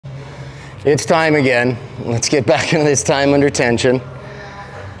It's time again. Let's get back into this time under tension.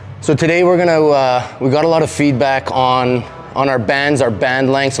 So today we're gonna, we got a lot of feedback on our bands, our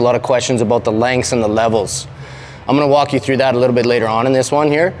band lengths, a lot of questions about the lengths and the levels. I'm gonna walk you through that a little bit later on in this one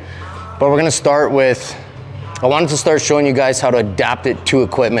here. But we're gonna start with, I wanted to start showing you guys how to adapt it to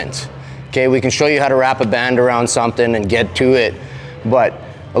equipment. Okay, we can show you how to wrap a band around something and get to it, but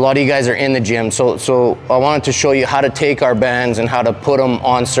a lot of you guys are in the gym, so I wanted to show you how to take our bands and how to put them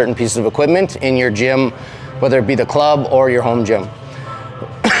on certain pieces of equipment in your gym, whether it be the club or your home gym.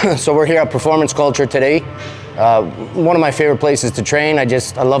 So we're here at Performance Culture today. One of my favorite places to train. I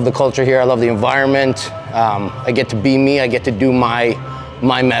love the culture here. I love the environment. I get to be me. I get to do my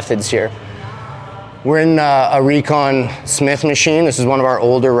methods here. We're in a Recon Smith machine. This is one of our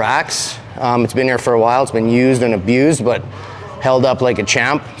older racks. It's been here for a while. It's been used and abused, but held up like a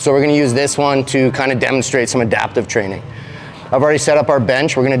champ. So we're gonna use this one to kind of demonstrate some adaptive training. I've already set up our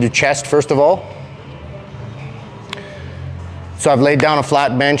bench. We're gonna do chest first of all. So I've laid down a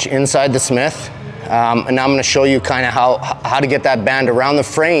flat bench inside the Smith, and now I'm gonna show you kind of how to get that band around the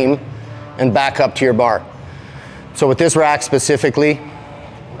frame and back up to your bar. So with this rack specifically,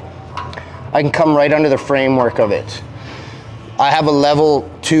 I can come right under the framework of it. I have a level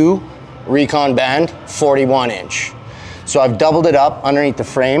 2 Recon band, 41 inch. So I've doubled it up underneath the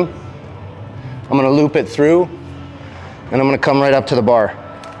frame. I'm gonna loop it through and I'm gonna come right up to the bar.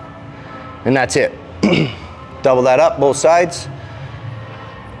 And that's it. Double that up, both sides.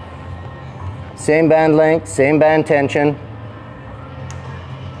 Same band length, same band tension.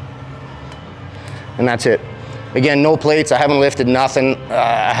 And that's it. Again, no plates, I haven't lifted nothing.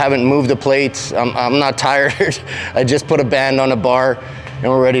 I haven't moved the plates. I'm not tired. I just put a band on a bar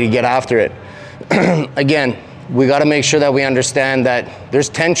and we're ready to get after it. Again, we got to make sure that we understand that there's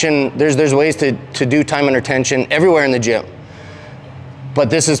tension, there's ways to do time under tension everywhere in the gym. But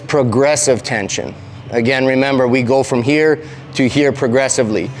this is progressive tension. Again, remember, we go from here to here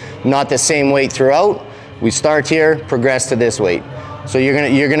progressively. Not the same weight throughout. We start here, progress to this weight. So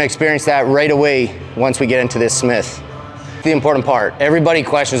you're gonna experience that right away once we get into this Smith. The important part, everybody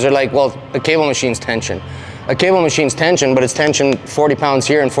questions, they're like, well, a cable machine's tension. A cable machine's tension, but it's tension 40 pounds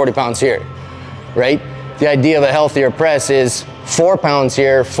here and 40 pounds here, right? The idea of a healthier press is 4 pounds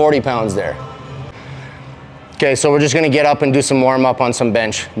here, 40 pounds there. Okay, so we're just gonna get up and do some warm up on some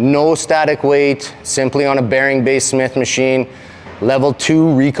bench. No static weight, simply on a bearing-based Smith machine, level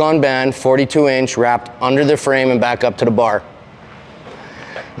 2 Recon band, 42 inch, wrapped under the frame and back up to the bar.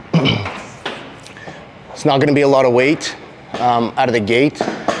 It's not gonna be a lot of weight out of the gate.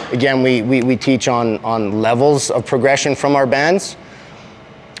 Again, we teach on levels of progression from our bands.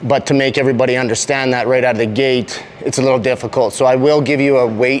 But to make everybody understand that right out of the gate, it's a little difficult. So I will give you a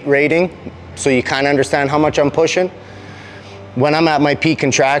weight rating so you kind of understand how much I'm pushing. When I'm at my peak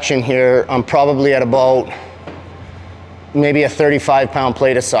contraction here, I'm probably at about maybe a 35-pound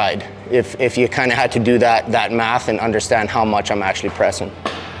plate aside, if you kind of had to do that math and understand how much I'm actually pressing.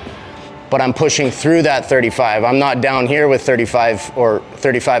 But I'm pushing through that 35. I'm not down here with 35 or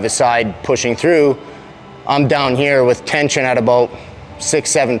 35 aside pushing through. I'm down here with tension at about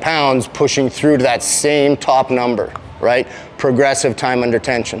 6-7 pounds pushing through to that same top number, right? Progressive time under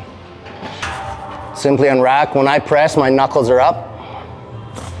tension. Simply on rack, when I press, my knuckles are up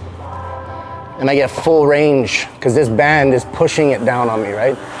and I get full range because this band is pushing it down on me,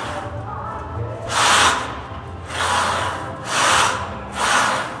 right?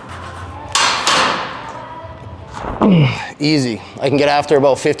 Easy. I can get after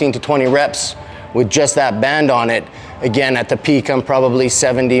about 15 to 20 reps with just that band on it. Again, at the peak, I'm probably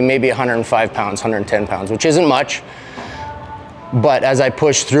 70, maybe 105 pounds, 110 pounds, which isn't much. But as I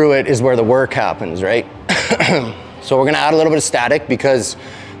push through it is where the work happens, right? So we're gonna add a little bit of static because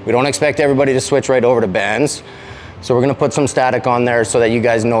we don't expect everybody to switch right over to bands. So we're gonna put some static on there so that you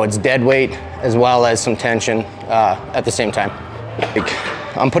guys know it's dead weight as well as some tension at the same time.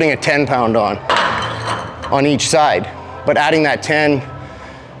 I'm putting a 10 pound on each side, but adding that 10,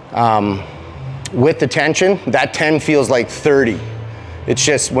 with the tension, that 10 feels like 30. It's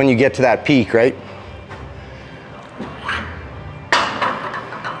just when you get to that peak, right?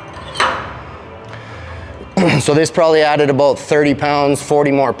 So this probably added about 30 pounds,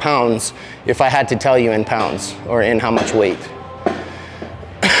 40 more pounds if I had to tell you in pounds or in how much weight.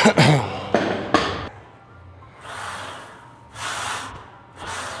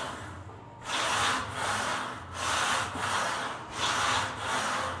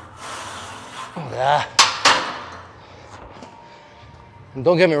 And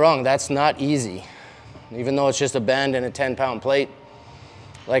don't get me wrong, that's not easy. Even though it's just a band and a 10-pound plate,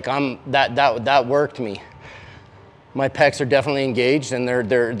 like that worked me. my pecs are definitely engaged and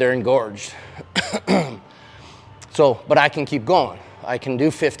they're engorged. So, but I can keep going. I can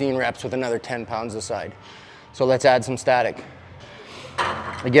do 15 reps with another 10 pounds a side. So let's add some static.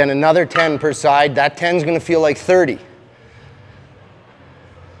 Again, another 10 per side. That 10 is going to feel like 30.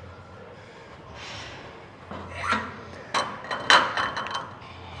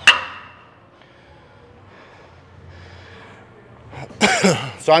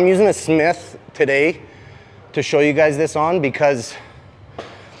 So I'm using a Smith today to show you guys this on, because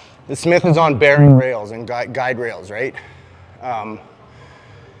the Smith is on bearing rails and guide rails, right? To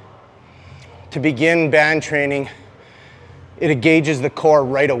begin band training, it engages the core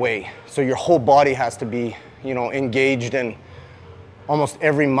right away. So your whole body has to be, you know, engaged and almost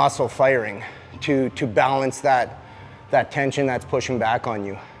every muscle firing to balance that tension that's pushing back on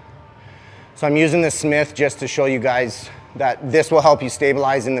you. So I'm using the Smith just to show you guys that this will help you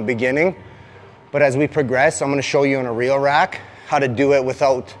stabilize in the beginning. But as we progress, I'm going to show you on a reel rack how to do it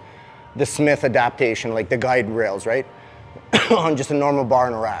without the Smith adaptation, like the guide rails, right? On just a normal bar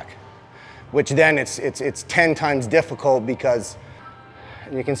and a rack. Which then it's 10 times difficult, because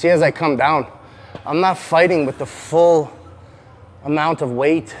you can see as I come down, I'm not fighting with the full amount of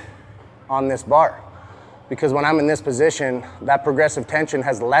weight on this bar. Because when I'm in this position, that progressive tension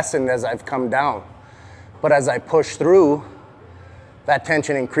has lessened as I've come down. But as I push through, that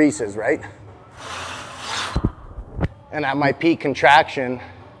tension increases, right? And at my peak contraction,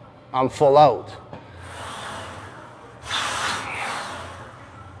 I'm full out.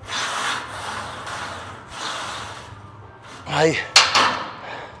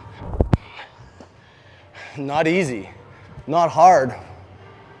 Not easy, not hard.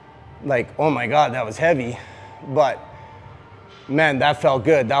 Like, oh my God, that was heavy. But man, that felt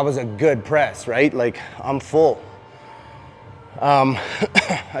good. That was a good press, right? Like, I'm full.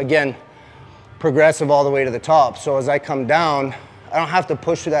 Again, progressive all the way to the top. So as I come down, I don't have to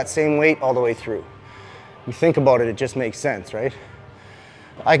push through that same weight all the way through. You think about it, it just makes sense, right?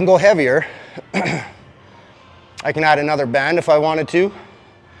 I can go heavier. I can add another band if I wanted to,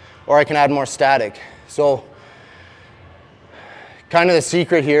 or I can add more static. So kind of the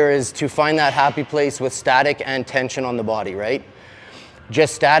secret here is to find that happy place with static and tension on the body, right?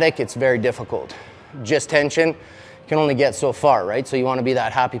 Just static, it's very difficult. Just tension can only get so far, right? So you want to be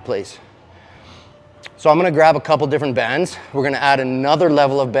that happy place. So I'm going to grab a couple different bands. We're going to add another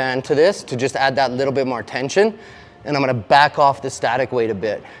level of band to this to just add that little bit more tension. And I'm going to back off the static weight a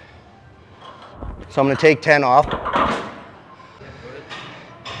bit. So I'm going to take 10 off.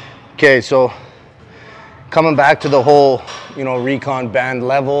 Okay, so coming back to the whole, you know, recon band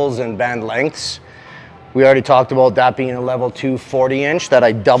levels and band lengths. We already talked about that being a level 2 40-inch that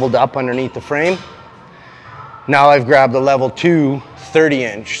I doubled up underneath the frame. Now I've grabbed the level 2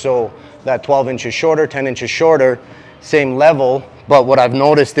 30-inch, so that 12 inches shorter, 10 inches shorter, same level. But what I've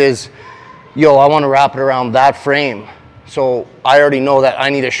noticed is, yo, I want to wrap it around that frame. So I already know that I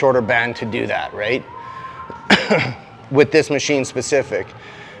need a shorter band to do that, right? With this machine specific.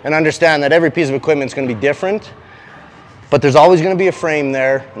 And understand that every piece of equipment is going to be different, but there's always going to be a frame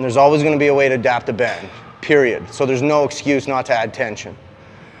there, and there's always going to be a way to adapt the band, period. So there's no excuse not to add tension.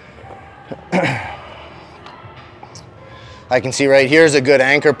 I can see right here is a good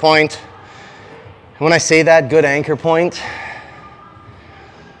anchor point. When I say that, good anchor point,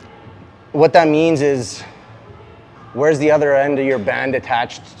 what that means is, where's the other end of your band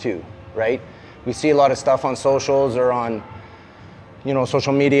attached to, right? We see a lot of stuff on socials or on, you know,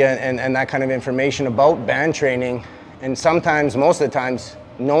 social media and that kind of information about band training. And sometimes, most of the times,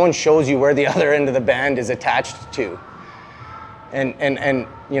 no one shows you where the other end of the band is attached to. And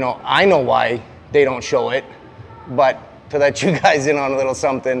you know, I know why they don't show it, but to let you guys in on a little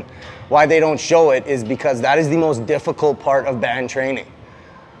something, why they don't show it is because that is the most difficult part of band training.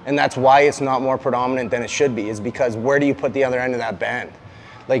 And that's why it's not more predominant than it should be, is because where do you put the other end of that band?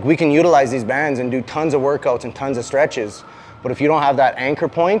 Like, we can utilize these bands and do tons of workouts and tons of stretches, but if you don't have that anchor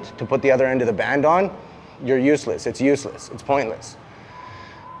point to put the other end of the band on, you're useless. It's useless. It's pointless.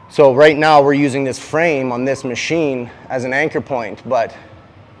 So right now we're using this frame on this machine as an anchor point, but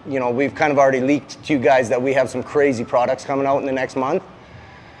you know, we've kind of already leaked to you guys that we have some crazy products coming out in the next month.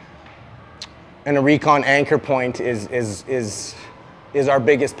 And a recon anchor point is our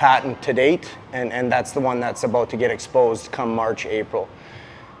biggest patent to date, and that's the one that's about to get exposed come March, April.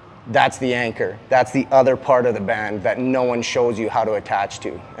 That's the anchor. That's the other part of the band that no one shows you how to attach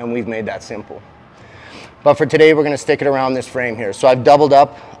to, and we've made that simple. But for today, we're going to stick it around this frame here. So I've doubled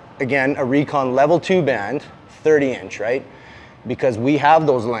up, again, a recon level 2 band, 30-inch, right? Because we have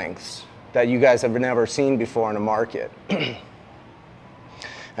those lengths that you guys have never seen before in the market. And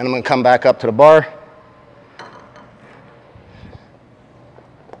I'm going to come back up to the bar.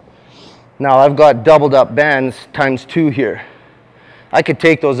 Now I've got doubled up bands times 2 here. I could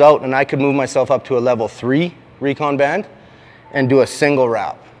take those out and I could move myself up to a level 3 recon band and do a single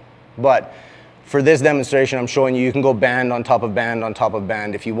wrap. But for this demonstration, I'm showing you, you can go band on top of band on top of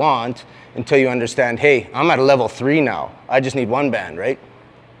band if you want, until you understand, hey, I'm at a level 3 now. I just need 1 band, right?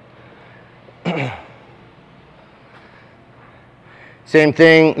 Same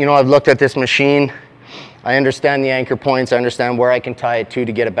thing, you know, I've looked at this machine. I understand the anchor points. I understand where I can tie it to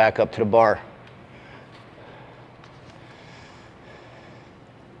get it back up to the bar.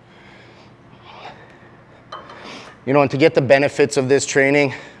 You know, and to get the benefits of this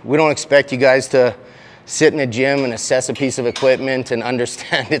training, we don't expect you guys to sit in a gym and assess a piece of equipment and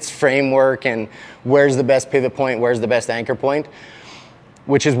understand its framework and where's the best pivot point, where's the best anchor point,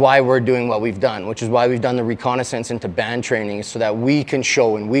 which is why we're doing what we've done, which is why we've done the reconnaissance into band training, so that we can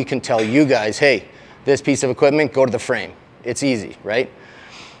show and we can tell you guys, hey, this piece of equipment, go to the frame. It's easy, right?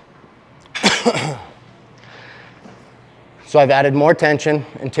 So I've added more tension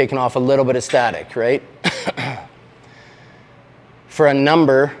and taken off a little bit of static, right? For a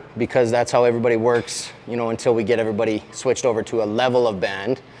number, because that's how everybody works, you know, until we get everybody switched over to a level of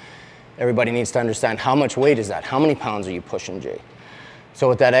band, everybody needs to understand how much weight is that? How many pounds are you pushing, Jay? So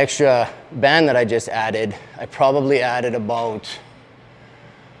with that extra band that I just added, I probably added about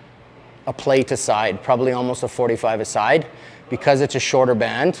a plate aside, probably almost a 45 aside, because it's a shorter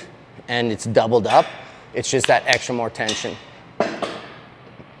band and it's doubled up. It's just that extra more tension.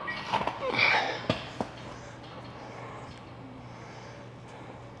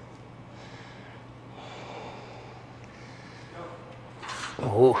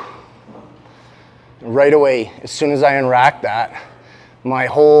 Ooh. Right away, as soon as I unrack that, my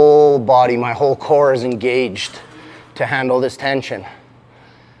whole body, my whole core is engaged to handle this tension.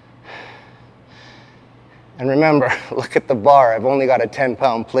 And remember, look at the bar. I've only got a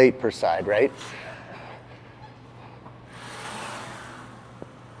 10-pound plate per side, right?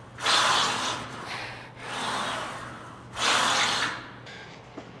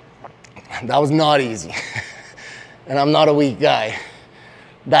 That was not easy. And I'm not a weak guy.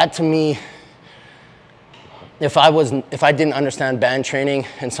 That to me, if I didn't understand band training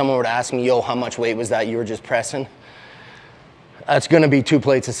and someone were to ask me, yo, how much weight was that you were just pressing? That's gonna be 2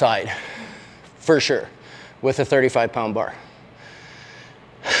 plates aside, for sure, with a 35-pound bar.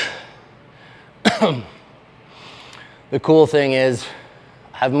 The cool thing is,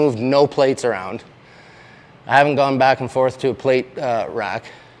 I've moved no plates around. I haven't gone back and forth to a plate rack.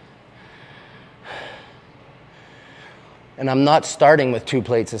 And I'm not starting with 2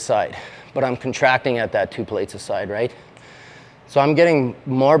 plates aside, but I'm contracting at that 2 plates aside, right? So I'm getting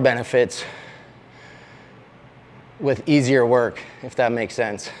more benefits with easier work, if that makes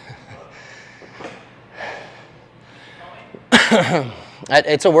sense.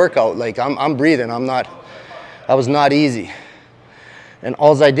 It's a workout, like I'm breathing, I was not easy. And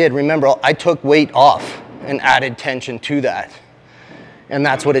all I did, remember, I took weight off and added tension to that. And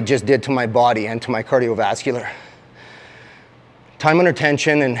that's what it just did to my body and to my cardiovascular. Time under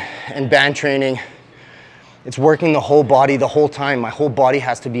tension and band training, it's working the whole body the whole time. My whole body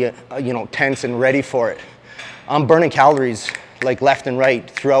has to be, you know, tense and ready for it. I'm burning calories like left and right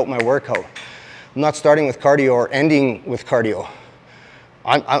throughout my workout. I'm not starting with cardio or ending with cardio.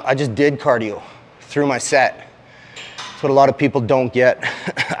 I just did cardio through my set. That's what a lot of people don't get.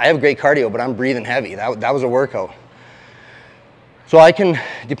 I have great cardio, but I'm breathing heavy. That was a workout. So I can,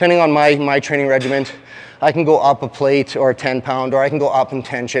 depending on my training regimen, I can go up a plate or a 10-pound, or I can go up in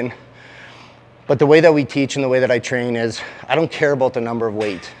tension. But the way that we teach and the way that I train is, I don't care about the number of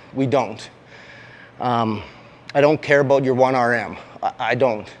weight. We don't. I don't care about your 1 RM. I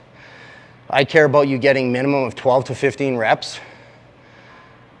don't. I care about you getting minimum of 12 to 15 reps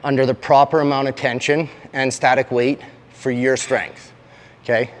under the proper amount of tension and static weight for your strength,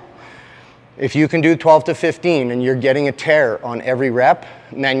 okay? If you can do 12 to 15 and you're getting a tear on every rep,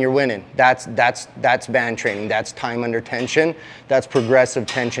 man, you're winning. That's band training. That's time under tension. That's progressive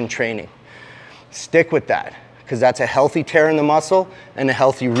tension training. Stick with that, because that's a healthy tear in the muscle and a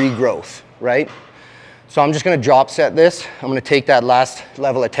healthy regrowth, right? So I'm just gonna drop set this. I'm gonna take that last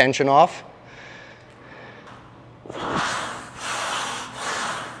level of tension off.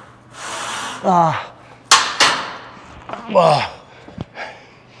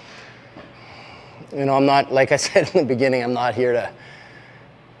 You know, I'm not, like I said in the beginning, I'm not here to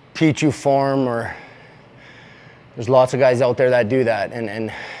teach you form, or there's lots of guys out there that do that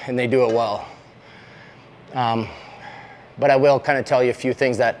and they do it well. But I will kind of tell you a few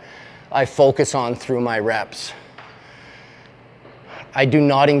things that I focus on through my reps. I do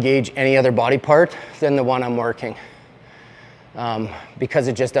not engage any other body part than the one I'm working. because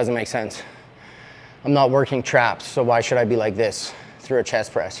it just doesn't make sense. I'm not working traps, so why should I be like this through a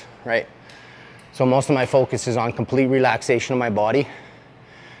chest press, right? So most of my focus is on complete relaxation of my body,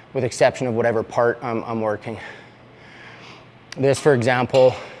 with exception of whatever part I'm working. This, for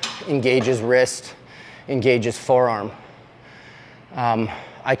example, engages wrist, engages forearm.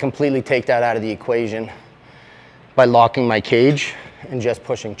 I completely take that out of the equation by locking my cage and just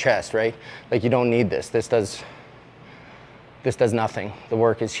pushing chest, right? Like, you don't need this. This does nothing. The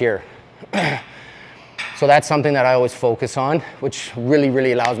work is here. So that's something that I always focus on, which really,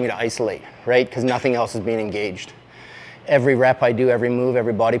 really allows me to isolate, right? Because nothing else is being engaged. Every rep I do, every move,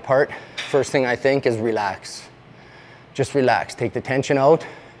 every body part, first thing I think is relax. Just relax. Take the tension out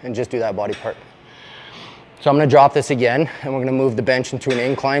and just do that body part. So I'm gonna drop this again, and we're gonna move the bench into an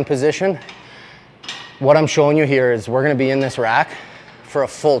incline position. What I'm showing you here is we're gonna be in this rack for a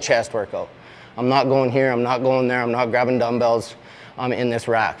full chest workout. I'm not going here, I'm not going there, I'm not grabbing dumbbells. I'm in this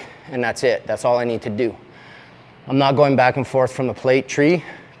rack, and that's it. That's all I need to do. I'm not going back and forth from the plate tree,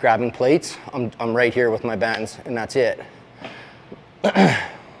 grabbing plates. I'm right here with my bands, and that's it.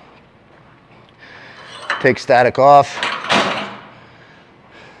 Take static off.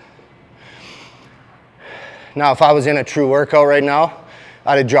 Now, if I was in a true workout right now,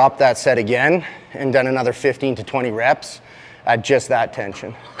 I'd have dropped that set again and done another 15 to 20 reps at just that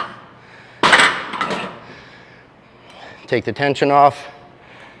tension. Take the tension off.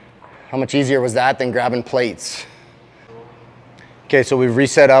 How much easier was that than grabbing plates? Okay, so we've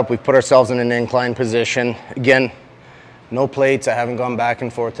reset up, we've put ourselves in an incline position. Again, no plates, I haven't gone back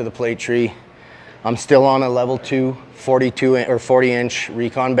and forth to the plate tree. I'm still on a level 2, 40-inch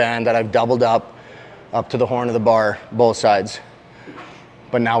recon band that I've doubled up to the horn of the bar, both sides.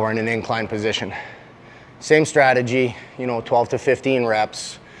 But now we're in an incline position. Same strategy, 12 to 15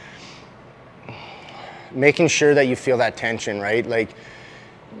 reps. Making sure that you feel that tension, right? Like,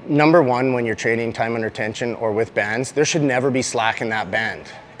 number one, when you're training time under tension or with bands, there should never be slack in that band,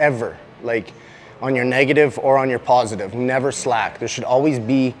 ever. Like, on your negative or on your positive, never slack. There should always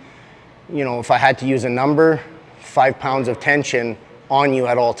be, if I had to use a number, 5 pounds of tension on you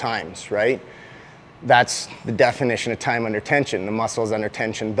at all times, right? That's the definition of time under tension. The muscle is under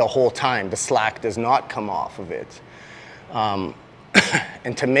tension the whole time. The slack does not come off of it.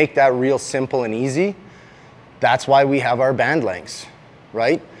 And to make that real simple and easy, that's why we have our band lengths,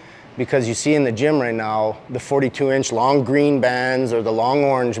 right? Because you see in the gym right now, the 42-inch long green bands or the long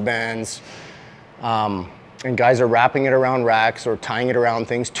orange bands, and guys are wrapping it around racks or tying it around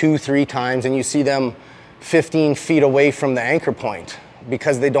things 2-3 times, and you see them 15 feet away from the anchor point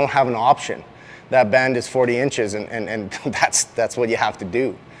because they don't have an option. That band is 40 inches, and that's what you have to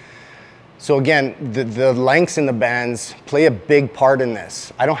do. So again, the lengths in the bands play a big part in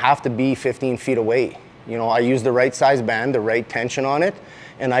this. I don't have to be 15 feet away. I use the right size band, the right tension on it,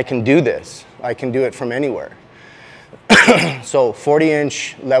 and I can do this. I can do it from anywhere. So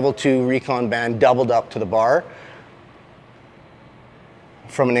 40-inch level 2 recon band doubled up to the bar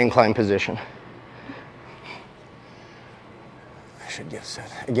from an incline position. I should give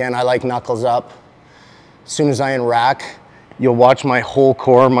set. Again, I like knuckles up. As soon as I rack, you'll watch my whole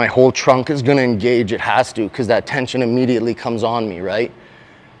core, my whole trunk is gonna engage. It has to, because that tension immediately comes on me, right?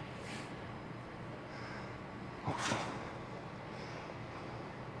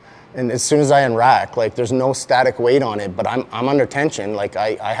 And as soon as I rack, like, there's no static weight on it, but I'm under tension. Like,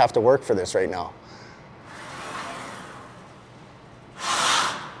 I have to work for this right now.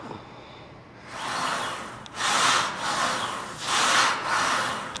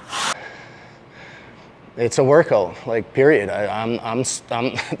 It's a workout, like, period.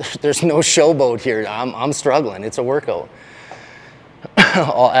 There's no showboat here. I'm struggling. It's a workout.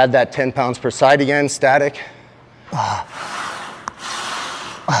 I'll add that 10 pounds per side again, static.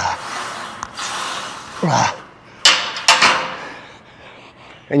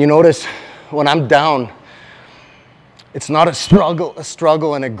 And you notice when I'm down, it's not a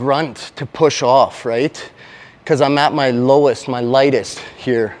struggle and a grunt to push off, right? Because I'm at my lowest, my lightest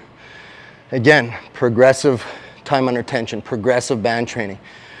here. Again, progressive time under tension, progressive band training.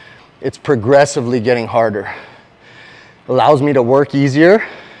 It's progressively getting harder. Allows me to work easier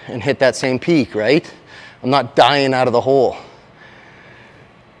and hit that same peak, right? I'm not dying out of the hole.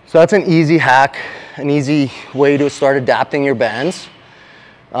 So that's an easy hack, an easy way to start adapting your bands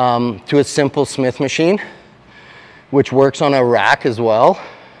to a simple Smith machine, which works on a rack as well.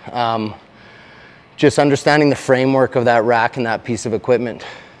 Just understanding the framework of that rack and that piece of equipment.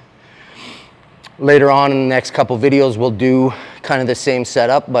 Later on in the next couple videos, we'll do kind of the same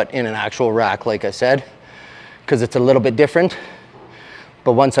setup, but in an actual rack, like I said, because it's a little bit different.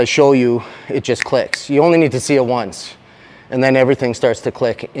 But once I show you, it just clicks. You only need to see it once, and then everything starts to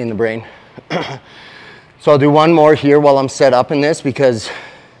click in the brain. So I'll do one more here while I'm set up in this, because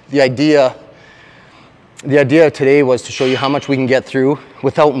the idea today was to show you how much we can get through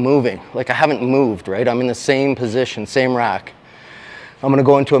without moving. Like, I haven't moved, right? I'm in the same position, same rack. I'm gonna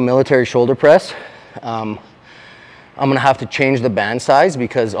go into a military shoulder press. I'm gonna have to change the band size,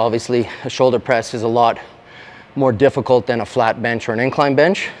 because obviously a shoulder press is a lot more difficult than a flat bench or an incline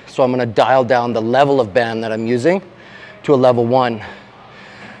bench. So I'm gonna dial down the level of band that I'm using to a level 1.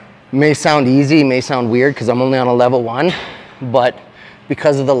 May sound easy, may sound weird because I'm only on a level 1, but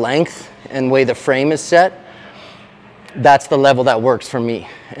because of the length and way the frame is set, that's the level that works for me.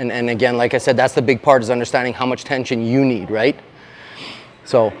 And again, like I said, that's the big part, is understanding how much tension you need, right?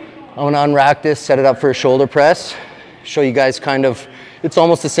 So I'm gonna unrack this, set it up for a shoulder press, show you guys kind of, it's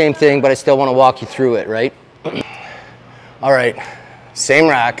almost the same thing, but I still wanna walk you through it, right? All right, same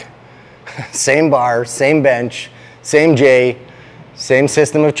rack, same bar, same bench, same J, same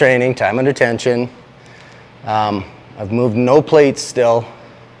system of training, time under tension. I've moved no plates still.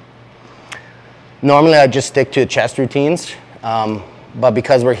 Normally I just stick to chest routines, but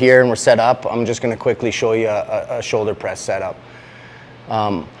because we're here and we're set up, I'm just gonna quickly show you a shoulder press setup.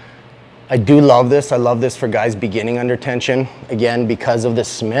 I do love this. I love this for guys beginning under tension. Again, because of the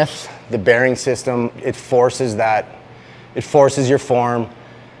Smith, the bearing system, it forces your form,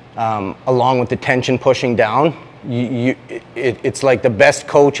 along with the tension pushing down. It's like the best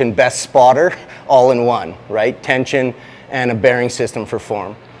coach and best spotter all in one, right? Tension and a bearing system for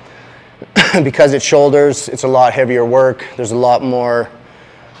form. Because it's shoulders, it's a lot heavier work. There's a lot more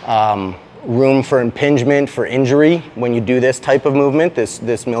room for impingement, for injury when you do this type of movement,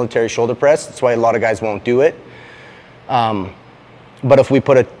 this military shoulder press. That's why a lot of guys won't do it. But if we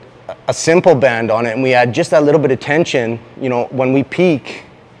put a simple band on it and we add just that little bit of tension, you know, when we peak,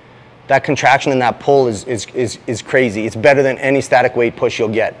 that contraction and that pull is crazy. It's better than any static weight push you'll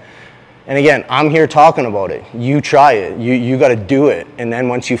get. And again, I'm here talking about it. You try it. You got to do it. And then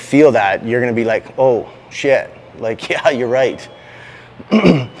once you feel that, you're going to be like, oh, shit. Like, yeah, you're right.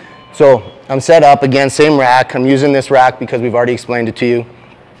 So I'm set up. Again, same rack. I'm using this rack because we've already explained it to you.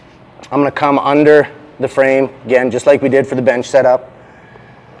 I'm going to come under the frame, again, just like we did for the bench setup.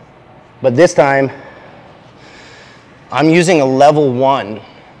 But this time, I'm using a level 1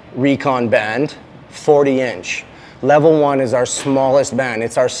 recon band, 40-inch. Level 1 is our smallest band.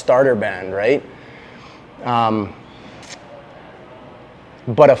 It's our starter band, right? But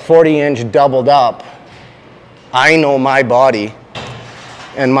a 40-inch doubled up, I know my body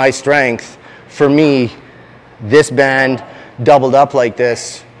and my strength. For me, this band doubled up like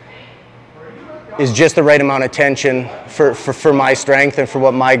this is just the right amount of tension for my strength and for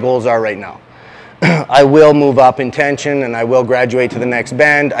what my goals are right now. I will move up in tension and I will graduate to the next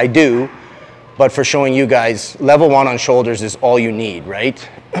band. I do. But for showing you guys, level 1 on shoulders is all you need, right?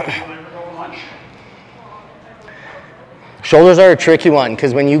 Shoulders are a tricky one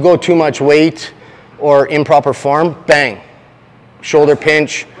because when you go too much weight or improper form, bang, shoulder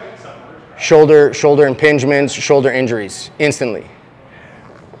pinch, shoulder impingements, shoulder injuries, instantly.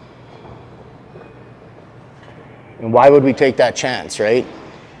 And why would we take that chance, right?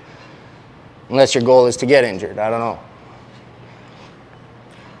 Unless your goal is to get injured, I don't know.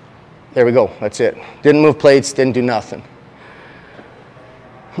 There we go, that's it. Didn't move plates, didn't do nothing.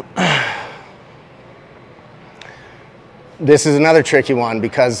 This is another tricky one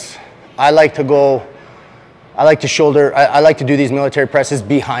because I like to do these military presses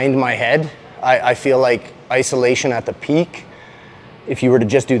behind my head. I feel like isolation at the peak. If you were to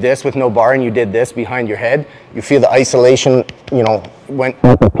just do this with no bar and you did this behind your head, you feel the isolation, you know, went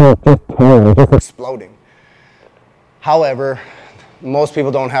at the peak, just exploding. However, most people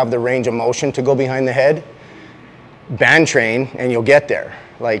don't have the range of motion to go behind the head. Band train and you'll get there.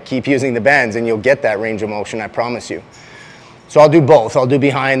 Like, keep using the bands and you'll get that range of motion, I promise you. So I'll do both. I'll do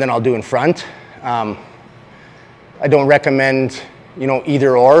behind and I'll do in front. I don't recommend, you know,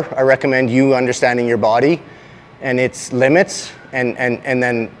 either or. I recommend you understanding your body and its limits and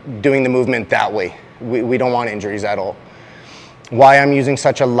then doing the movement that way. We don't want injuries at all. Why I'm using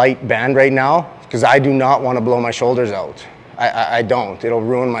such a light band right now, because I do not want to blow my shoulders out. I don't. It'll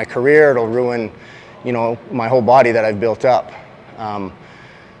ruin my career. It'll ruin, you know, my whole body that I've built up.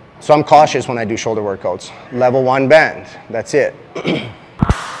 So I'm cautious when I do shoulder workouts. Level 1 band. That's it.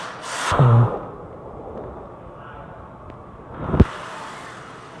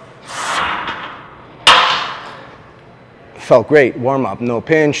 Felt great. Warm up. No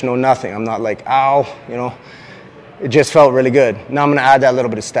pinch. No nothing. I'm not like, ow, you know. It just felt really good. Now I'm going to add that little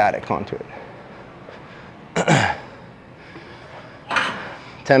bit of static onto it.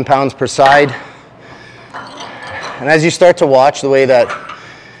 10 pounds per side. And as you start to watch the way that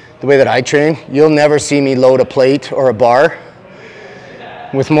I train, you'll never see me load a plate or a bar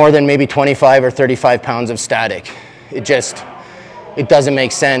with more than maybe 25 or 35 pounds of static. It doesn't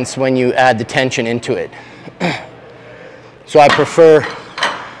make sense when you add the tension into it. So I prefer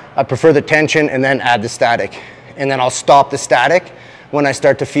the tension and then add the static. And then I'll stop the static when I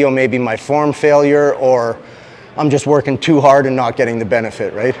start to feel maybe my form failure or I'm just working too hard and not getting the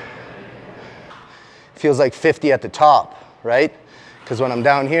benefit, right? Feels like 50 at the top, right? Because when I'm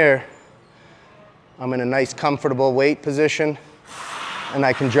down here, I'm in a nice comfortable weight position and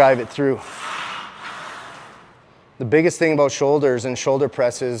I can drive it through. The biggest thing about shoulders and shoulder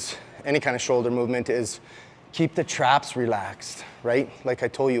presses, any kind of shoulder movement, is keep the traps relaxed, right? Like I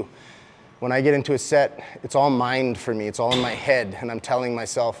told you, when I get into a set, it's all mind for me, it's all in my head, and I'm telling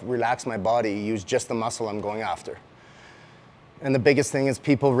myself, relax my body, use just the muscle I'm going after. And the biggest thing is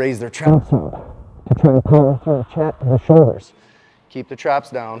people raise their traps up to try and power through the shoulders. Keep the traps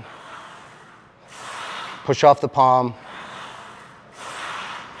down, push off the palm.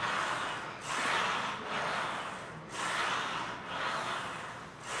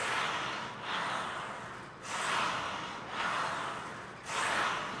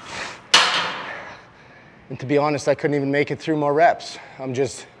 And to be honest, I couldn't even make it through more reps.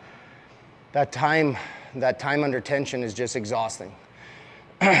 That time under tension is just exhausting.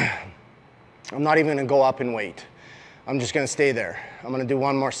 I'm not even gonna go up in weight. I'm just gonna stay there. I'm gonna do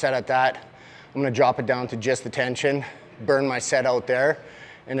one more set at that. I'm gonna drop it down to just the tension, burn my set out there,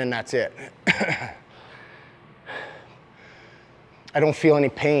 and then that's it. I don't feel any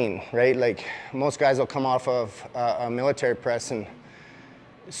pain, right? Like most guys will come off of a military press and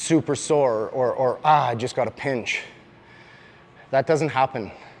super sore or I just got a pinch. That doesn't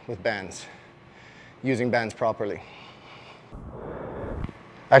happen with bands, using bands properly.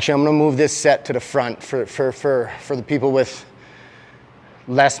 Actually, I'm gonna move this set to the front for the people with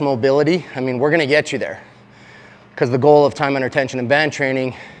less mobility. I mean, we're gonna get you there because the goal of time under tension and band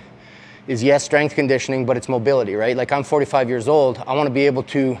training is, yes, strength conditioning, but it's mobility, right? Like I'm 45 years old. I wanna be able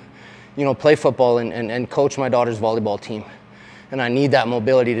to, play football and coach my daughter's volleyball team. And I need that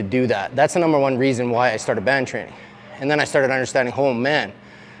mobility to do that. That's the number one reason why I started band training. And then I started understanding, oh man,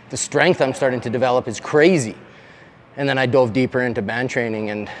 the strength I'm starting to develop is crazy. And then I dove deeper into band training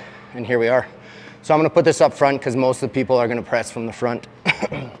and here we are. So I'm gonna put this up front because most of the people are gonna press from the front.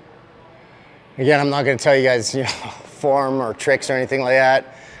 Again, I'm not gonna tell you guys, form or tricks or anything like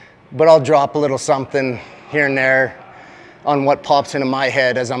that, but I'll drop a little something here and there on what pops into my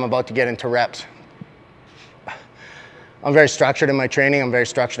head as I'm about to get into reps. I'm very structured in my training. I'm very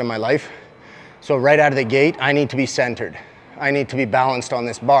structured in my life. So right out of the gate, I need to be centered. I need to be balanced on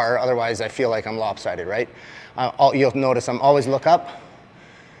this bar. Otherwise, I feel like I'm lopsided, right? You'll notice I'm always look up.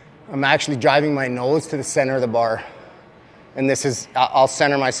 I'm actually driving my nose to the center of the bar. And I'll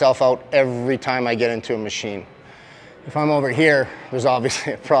center myself out every time I get into a machine. If I'm over here, there's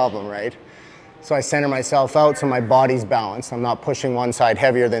obviously a problem, right? So I center myself out so my body's balanced. I'm not pushing one side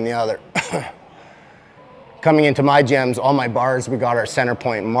heavier than the other. Coming into my gyms, all my bars, we got our center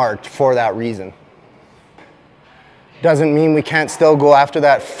point marked for that reason. Doesn't mean we can't still go after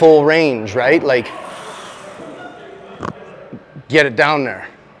that full range, right? Like, get it down there,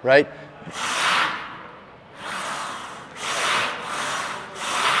 right?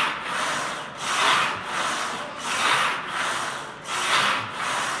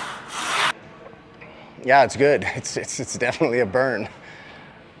 Yeah, it's good. It's definitely a burn.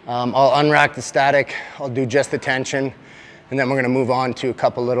 I'll unrack the static, I'll do just the tension, and then we're gonna move on to a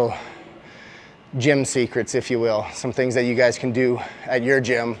couple little gym secrets, if you will. Some things that you guys can do at your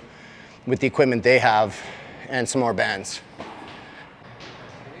gym with the equipment they have and some more bands.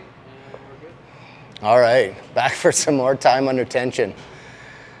 All right, back for some more time under tension.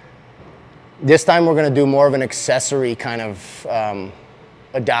 This time we're gonna do more of an accessory kind of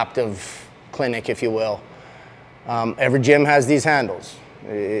adaptive clinic, if you will. Every gym has these handles.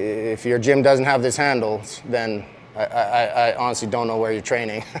 If your gym doesn't have these handles, then I honestly don't know where you're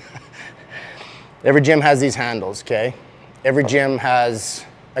training. Every gym has these handles, okay? Every gym has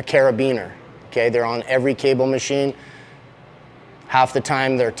a carabiner, okay? They're on every cable machine. Half the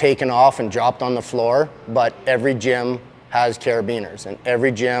time they're taken off and dropped on the floor, but every gym has carabiners and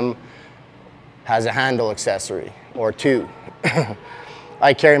every gym has a handle accessory or two.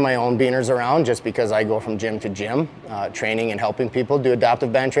 I carry my own beaners around just because I go from gym to gym, training and helping people do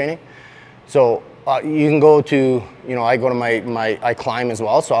adaptive band training. So you can go to, I go to I climb as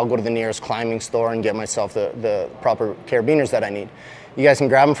well, so I'll go to the nearest climbing store and get myself the proper carabiners that I need. You guys can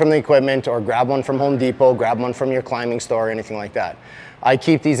grab them from the equipment or grab one from Home Depot, grab one from your climbing store or anything like that. I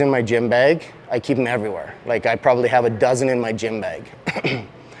keep these in my gym bag. I keep them everywhere. Like I probably have a dozen in my gym bag.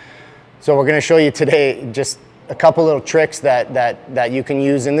 So we're gonna show you today just a couple little tricks that you can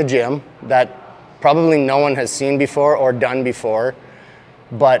use in the gym that probably no one has seen before or done before,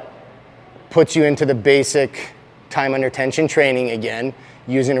 but puts you into the basic time under tension training again,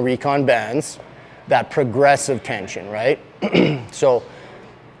 using recon bands, that progressive tension, right? So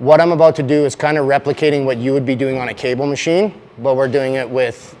what I'm about to do is kind of replicating what you would be doing on a cable machine, but we're doing it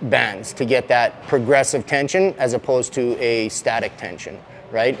with bands to get that progressive tension as opposed to a static tension,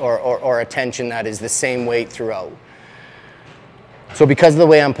 right? Or a tension that is the same weight throughout. So because of the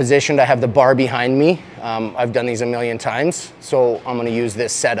way I'm positioned, I have the bar behind me. I've done these a million times, so I'm gonna use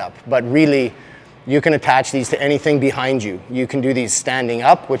this setup. But really, you can attach these to anything behind you. You can do these standing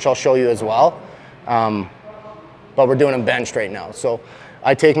up, which I'll show you as well. But we're doing them benched right now. So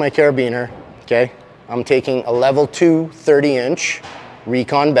I take my carabiner, okay? I'm taking a level 2 30-inch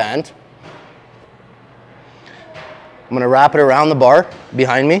recon band. I'm gonna wrap it around the bar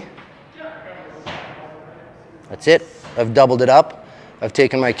behind me. That's it. I've doubled it up. I've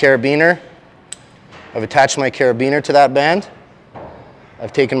taken my carabiner. I've attached my carabiner to that band.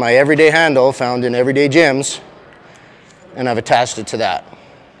 I've taken my everyday handle found in everyday gyms, and I've attached it to that.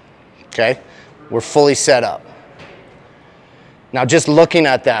 Okay? We're fully set up. Now just looking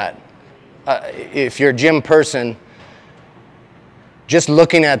at that, if you're a gym person, just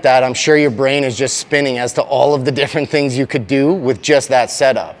looking at that, I'm sure your brain is just spinning as to all of the different things you could do with just that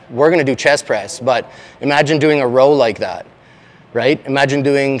setup. We're gonna do chest press, but imagine doing a row like that, right? Imagine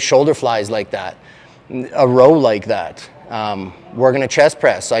doing shoulder flies like that, a row like that. We're gonna chest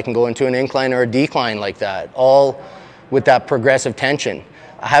press, so I can go into an incline or a decline like that, all with that progressive tension.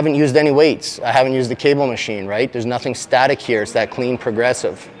 I haven't used any weights. I haven't used the cable machine, right? There's nothing static here. It's that clean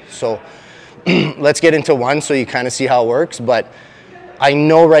progressive. So let's get into one so you kind of see how it works. But I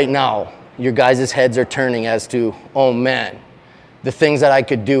know right now your guys' heads are turning as to, oh man, the things that I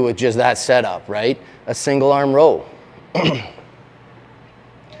could do with just that setup, right? A single arm row.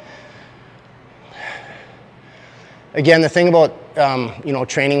 Again, the thing about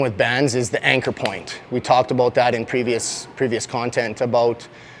training with bands is the anchor point. We talked about that in previous content about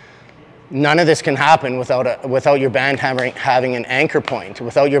none of this can happen without your band having an anchor point,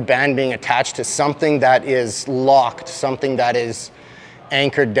 without your band being attached to something that is locked, something that is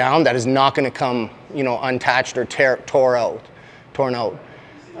anchored down, that is not going to come untouched or torn out.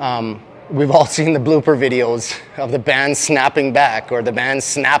 We've all seen the blooper videos of the band snapping back or the band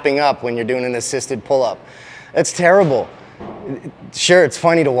snapping up when you're doing an assisted pull-up. It's terrible. Sure, it's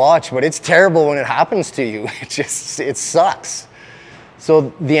funny to watch, but it's terrible when it happens to you. It sucks.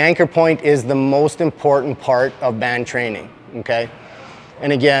 So the anchor point is the most important part of band training, okay?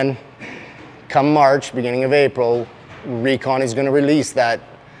 And again, come March, beginning of April, Recon is gonna release that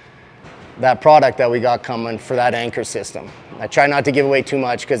product that we got coming for that anchor system. I try not to give away too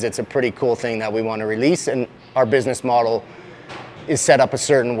much because it's a pretty cool thing that we wanna release, and our business model is set up a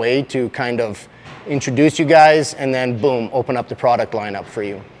certain way to kind of introduce you guys and then boom, open up the product lineup for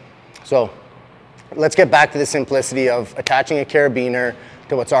you. So let's get back to the simplicity of attaching a carabiner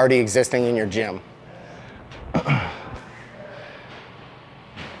to what's already existing in your gym.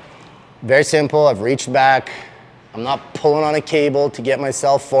 Very simple. I've reached back. I'm not pulling on a cable to get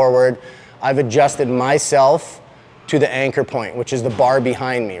myself forward. I've adjusted myself to the anchor point, which is the bar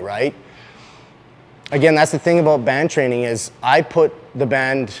behind me, right? Again, that's the thing about band training is I put the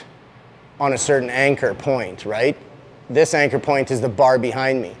band on a certain anchor point, right? This anchor point is the bar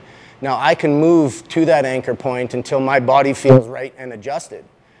behind me. Now I can move to that anchor point until my body feels right and adjusted.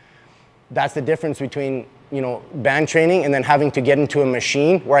 That's the difference between, band training and then having to get into a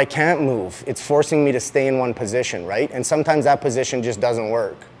machine where I can't move. It's forcing me to stay in one position, right? And sometimes that position just doesn't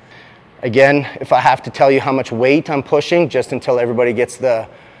work. Again, if I have to tell you how much weight I'm pushing, just until everybody gets the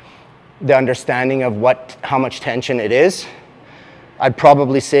understanding of how much tension it is, I'd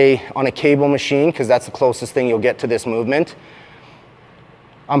probably say on a cable machine, because that's the closest thing you'll get to this movement,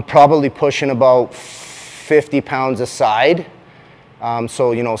 I'm probably pushing about 50 pounds a side.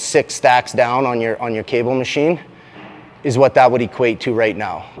 So 6 stacks down on your cable machine is what that would equate to right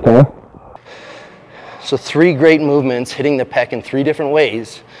now. Okay. So 3 great movements hitting the pec in 3 different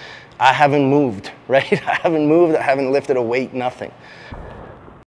ways. I haven't moved, right? I haven't moved, I haven't lifted a weight, nothing.